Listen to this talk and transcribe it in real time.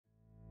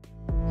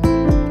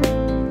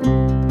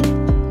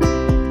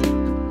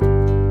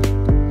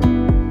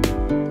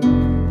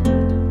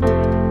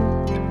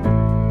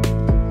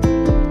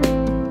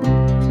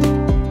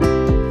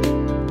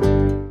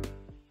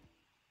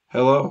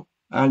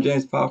I'm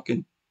James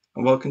Parkin,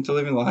 and welcome to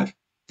Living Life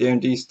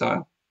DMD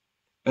style.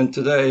 And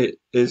today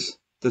is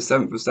the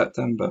 7th of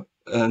September,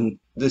 and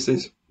this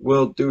is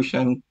World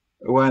Duchenne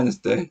Awareness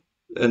Day.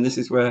 And this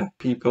is where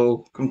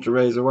people come to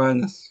raise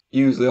awareness,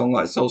 usually on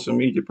like social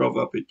media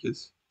profile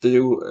pictures. They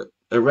do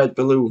a red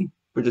balloon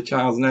with a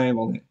child's name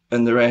on it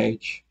and their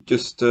age,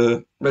 just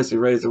to basically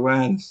raise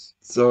awareness.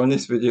 So in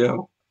this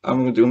video,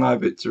 I'm going to do my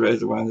bit to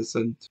raise awareness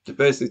and to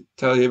basically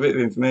tell you a bit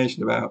of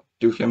information about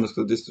Duchenne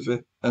muscular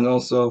dystrophy, and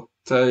also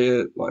tell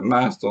you like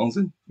milestones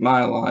in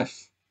my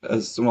life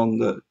as someone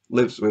that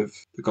lives with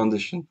the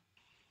condition.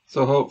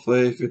 So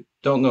hopefully, if you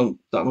don't know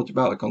that much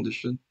about the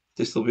condition,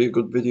 this will be a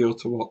good video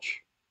to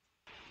watch.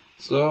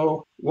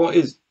 So what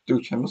is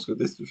Duchenne muscular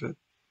dystrophy?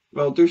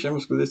 Well, Duchenne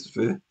muscular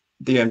dystrophy,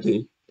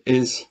 DMD,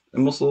 is a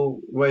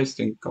muscle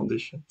wasting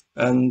condition,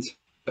 and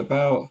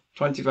about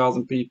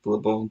 20,000 people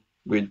are born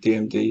with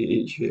DMD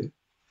each year.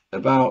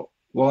 About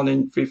 1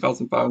 in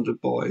 3,500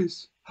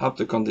 boys have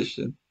the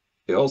condition.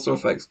 It also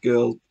affects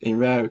girls in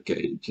rare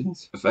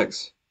occasions,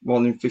 affects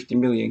 1 in 50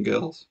 million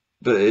girls,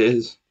 but it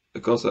is,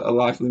 of course, a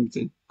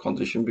life-limiting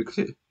condition because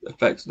it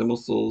affects the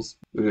muscles,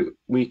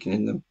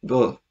 weakening them,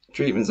 but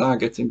treatments are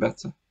getting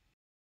better.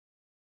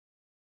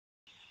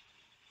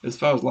 As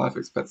far as life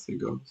expectancy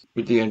goes,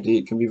 with DMD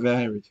it can be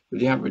varied, with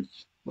the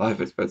average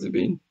life expectancy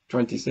being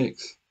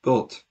 26,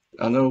 but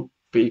I know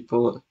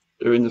people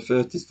that are in the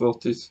 30s,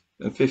 40s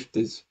and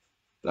 50s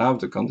that have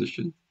the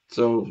condition,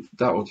 so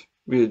that would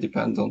really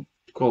depend on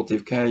the quality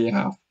of care you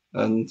have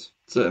and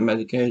certain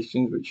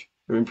medications which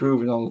are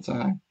improving all the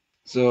time.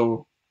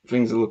 So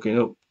things are looking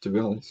up, to be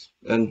honest,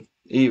 and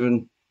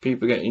even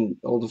people getting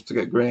old enough to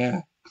get grey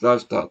hair, because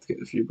I've started to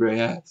get a few grey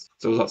hairs,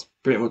 so that's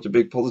pretty much a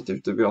big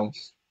positive, to be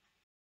honest.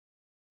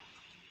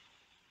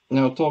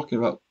 Now, talking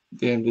about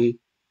DMD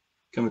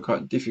can be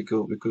quite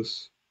difficult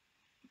because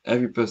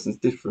every person's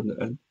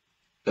different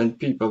and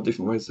people have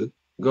different ways to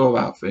go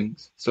about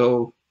things.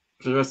 So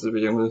for the rest of the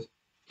video, I'm going to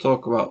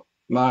talk about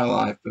my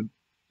life and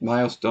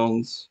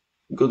milestones,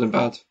 good and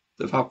bad,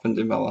 that have happened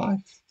in my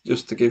life,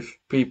 just to give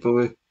people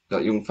with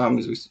that young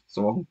families with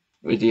someone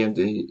with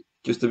DMD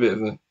just a bit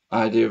of an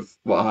idea of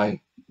what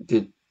I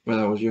did when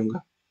I was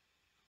younger.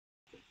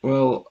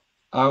 Well,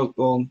 I was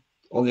born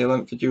on the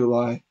 11th of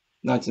July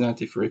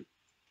 1993.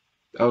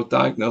 I was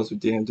diagnosed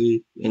with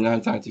DMD in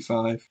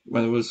 1995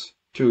 when I was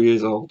 2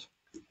 years old,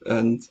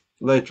 and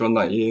later on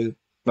that year,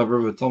 my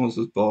brother Thomas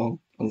was born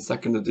on the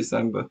 2nd of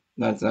December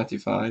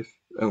 1995,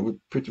 and we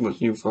pretty much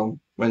knew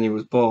from when he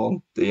was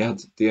born that he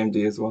had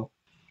DMD as well.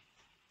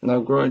 Now,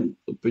 growing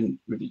up in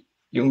really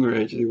younger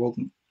age, he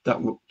wasn't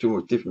that too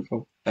much different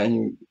from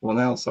anyone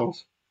else. I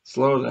was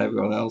slower than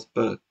everyone else,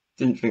 but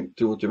didn't think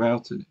too much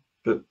about it.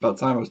 But by the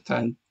time I was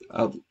 10,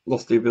 I'd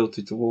lost the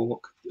ability to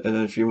walk, and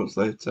then a few months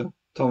later,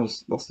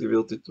 Thomas lost the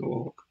ability to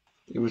walk.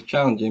 It was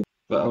challenging,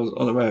 but I was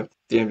unaware of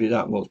DMD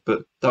that much,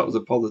 but that was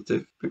a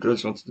positive because I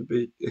just wanted to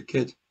be a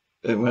kid.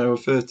 And when I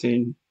was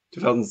 13,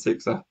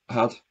 2006, I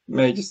had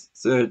major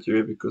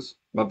surgery because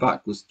my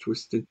back was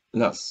twisted,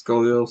 and that's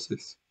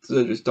scoliosis.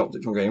 Surgery stopped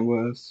it from getting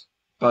worse.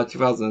 By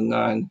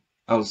 2009,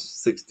 I was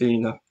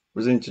 16, I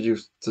was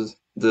introduced to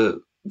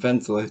the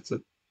ventilator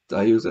that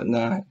I use at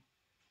night,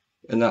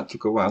 and that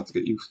took a while to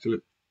get used to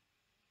it.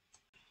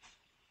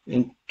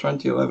 In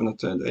 2011, I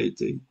turned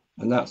 18.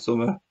 And that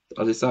summer,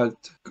 I decided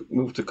to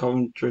move to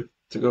Coventry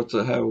to go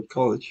to Harewood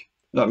College.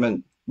 That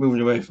meant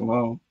moving away from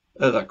home.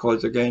 At that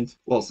college, I gained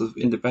lots of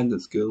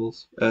independent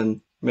skills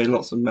and made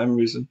lots of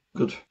memories and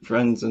good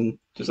friends and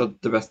just had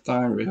the best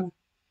time, really.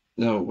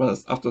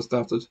 After I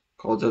started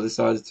college, I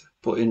decided to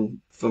put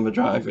in for my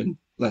driving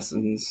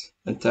lessons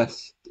and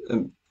tests.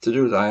 And to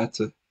do that, I had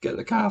to get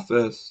the car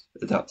first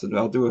adapted.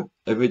 I'll do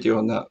a video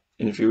on that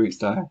in a few weeks'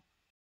 time.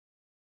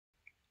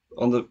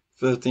 On the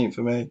 13th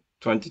of May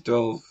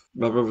 2012,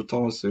 my brother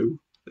Thomas, who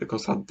of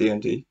course had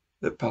DMD,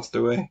 that passed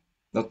away.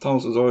 Now,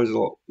 Thomas was always a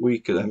lot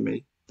weaker than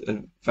me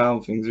and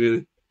found things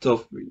really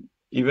tough.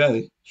 He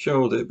rarely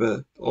showed it,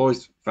 but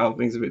always found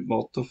things a bit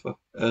more tougher.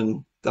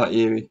 And that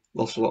year he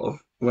lost a lot of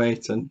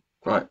weight and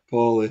quite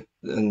poorly,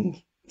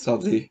 and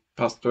sadly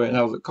passed away. And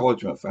I was at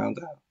college when I found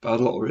out, but I had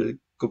a lot of really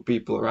good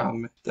people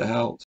around me that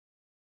helped.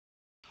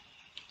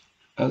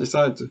 I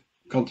decided to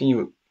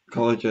continue at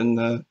college,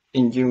 and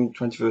in June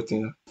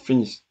 2013 I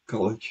finished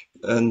college,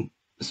 and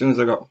as soon as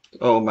I got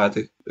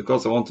automatic, of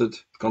course I wanted to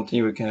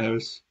continue with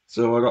carers,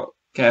 so I got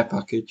care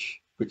package,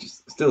 which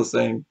is still the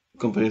same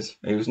company as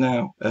I use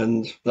now,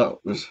 and that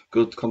was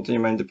good to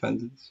continue my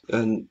independence.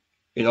 And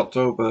in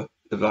October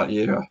of that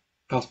year I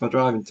passed my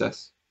driving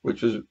test,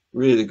 which was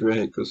really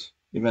great because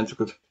it meant I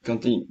could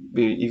continue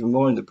be even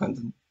more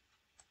independent.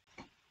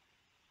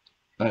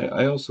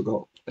 I also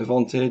got a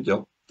volunteer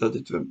job that I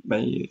did for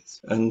many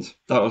years, and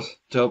that was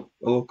to help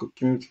a local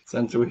community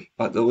centre with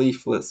like the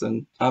leaflets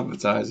and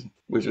advertising,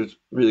 which was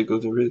really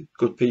good and really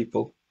good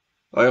people.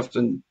 I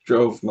often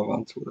drove my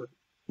van to work.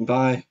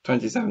 By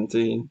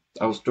 2017,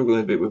 I was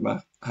struggling a bit with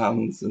my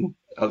hands and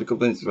had a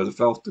couple of instances where I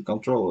fell off the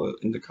controller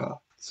in the car.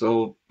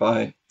 So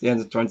by the end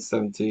of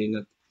 2017,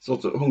 I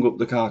sort of hung up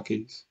the car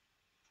keys.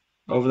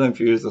 over them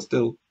few years I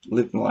still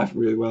lived my life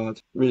really well. I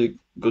had really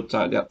good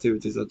time at the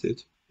activities I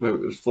did, whether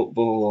it was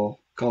football or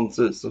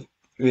concerts. So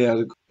we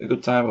had a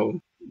good time over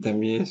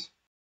them years.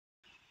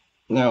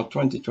 Now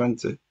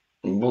 2020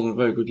 wasn't a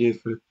very good year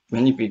for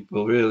many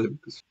people really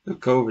because of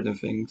COVID and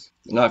things.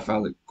 And I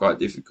found it quite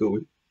difficult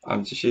with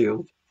having to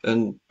shield.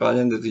 And by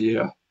the end of the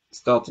year I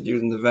started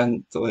using the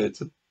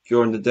ventilator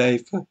during the day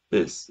for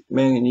bits,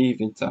 mainly in the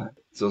evening time.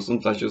 So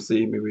sometimes you'll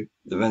see me with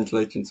the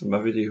ventilator in some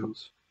of my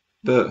videos.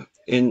 But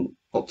in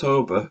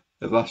October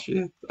of last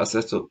year, I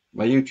set up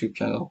my YouTube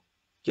channel,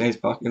 James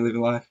Parking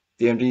Living Life,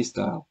 DMD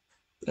style.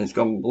 And it's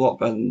gone a lot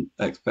better than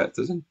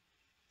expected. And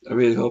I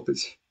really hope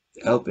it's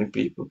helping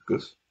people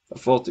because I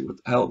thought it would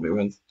help me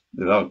when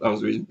I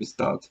was reasonably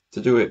start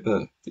to do it,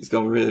 but it's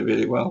gone really,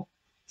 really well.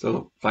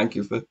 So thank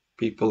you for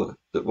people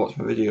that watch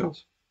my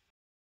videos.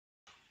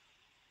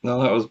 Now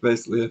that was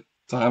basically a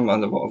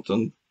timeline of what I've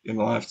done in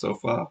my life so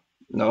far.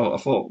 Now I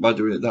thought by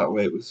doing it that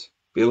way it was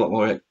be a lot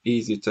more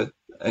easy to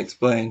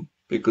explain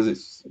because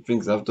it's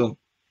things I've done.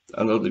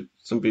 I know that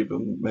some people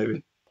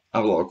maybe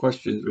have a lot of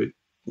questions with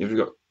if you've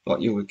got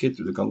like younger kids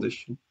with the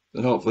condition,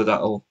 and hopefully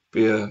that'll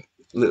be a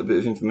little bit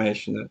of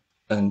information that,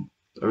 and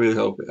I really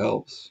hope it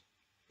helps.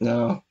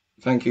 Now,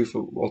 thank you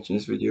for watching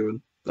this video,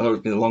 and I know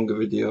it's been a longer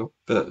video,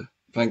 but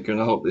thank you,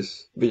 and I hope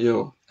this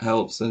video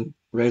helps and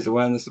raise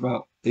awareness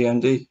about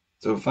DMD.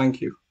 So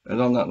thank you,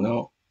 and on that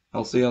note,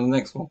 I'll see you on the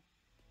next one.